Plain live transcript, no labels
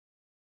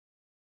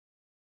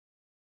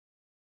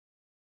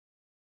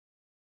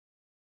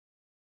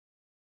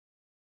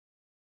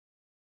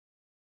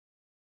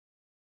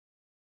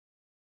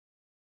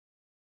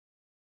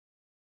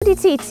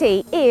Audi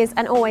TT is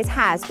and always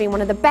has been one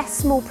of the best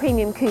small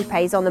premium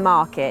coupes on the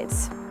market.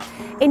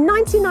 In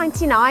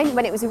 1999,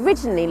 when it was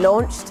originally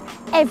launched,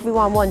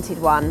 everyone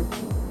wanted one.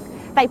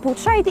 They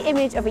portrayed the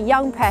image of a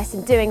young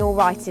person doing all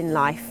right in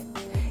life.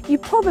 You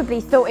probably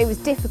thought it was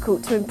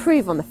difficult to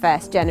improve on the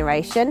first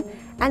generation,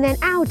 and then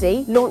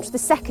Audi launched the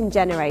second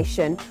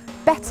generation,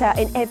 better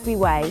in every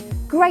way.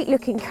 Great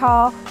looking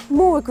car,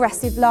 more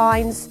aggressive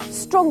lines,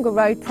 stronger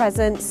road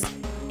presence.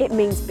 It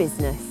means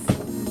business.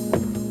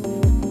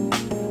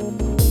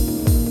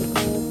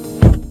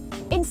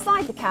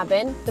 Inside the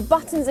cabin, the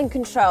buttons and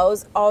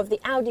controls are of the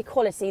Audi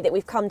quality that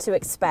we've come to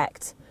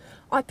expect.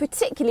 I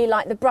particularly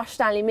like the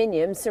brushed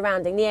aluminium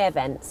surrounding the air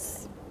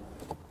vents.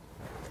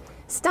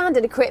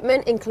 Standard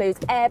equipment includes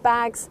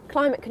airbags,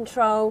 climate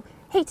control,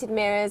 heated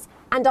mirrors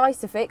and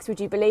Isofix, would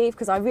you believe,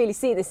 because I really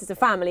see this as a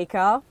family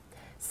car.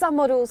 Some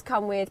models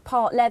come with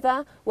part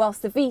leather,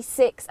 whilst the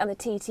V6 and the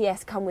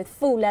TTS come with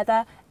full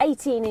leather,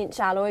 18-inch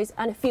alloys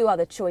and a few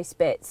other choice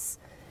bits.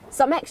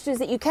 Some extras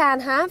that you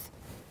can have: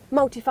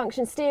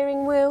 multifunction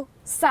steering wheel,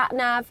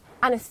 sat-nav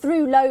and a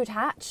through load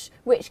hatch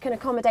which can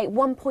accommodate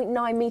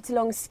 1.9 metre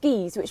long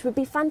skis, which would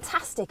be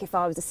fantastic if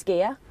I was a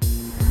skier.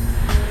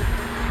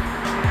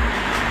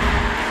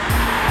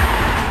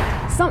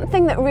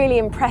 Something that really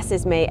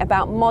impresses me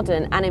about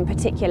modern and in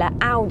particular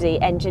Audi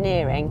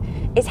engineering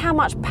is how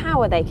much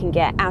power they can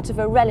get out of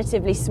a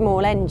relatively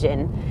small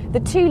engine. The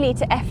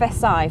 2-litre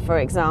FSI, for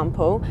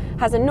example,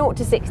 has a 0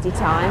 to 60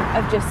 time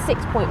of just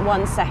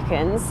 6.1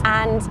 seconds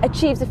and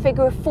achieves a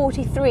figure of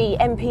 43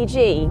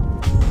 mpg.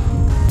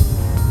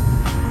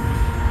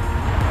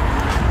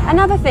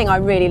 Another thing I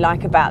really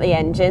like about the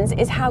engines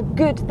is how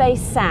good they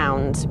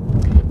sound.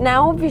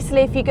 Now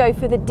obviously if you go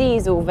for the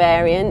diesel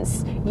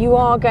variants, you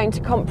are going to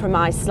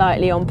compromise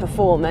slightly on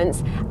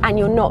performance and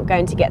you're not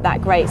going to get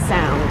that great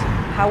sound.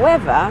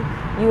 However,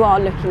 you are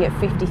looking at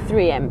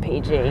 53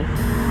 mpg.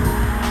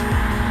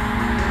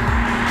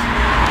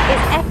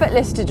 It's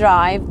effortless to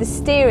drive, the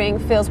steering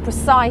feels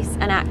precise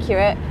and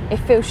accurate, it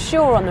feels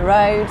sure on the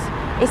road.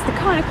 It's the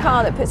kind of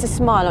car that puts a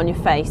smile on your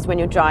face when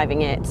you're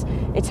driving it.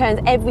 It turns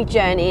every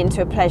journey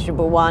into a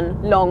pleasurable one,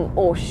 long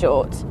or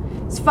short.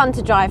 It's fun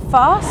to drive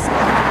fast,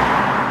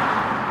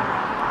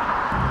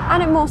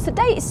 and at more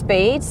sedate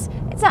speeds,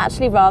 it's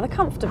actually rather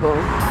comfortable.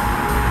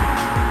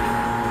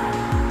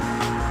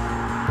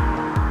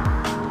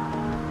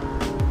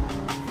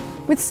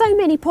 With so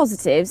many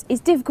positives,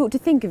 it's difficult to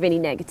think of any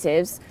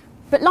negatives,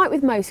 but like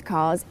with most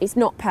cars, it's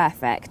not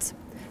perfect.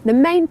 The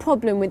main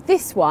problem with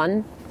this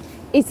one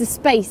is the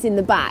space in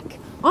the back.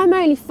 I'm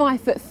only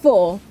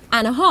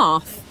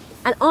 5'4.5"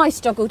 and I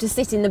struggle to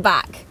sit in the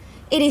back.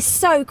 It is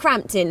so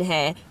cramped in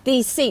here.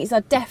 These seats are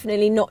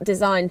definitely not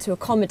designed to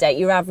accommodate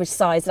your average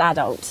sized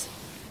adult.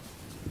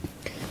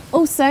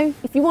 Also,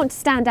 if you want to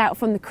stand out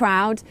from the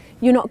crowd,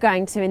 you're not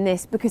going to in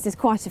this because there's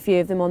quite a few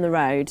of them on the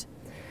road.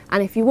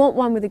 And if you want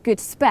one with a good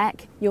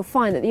spec, you'll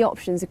find that the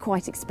options are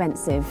quite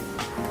expensive.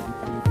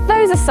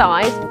 Those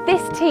aside,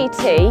 this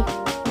TT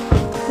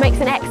makes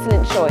an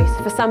excellent choice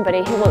for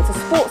somebody who wants a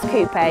sports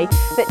coupe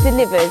that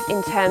delivers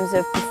in terms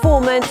of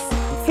performance,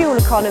 fuel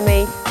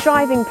economy,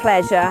 driving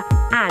pleasure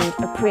and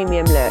a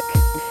premium look.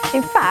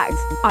 In fact,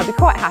 I'd be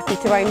quite happy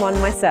to own one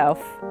myself.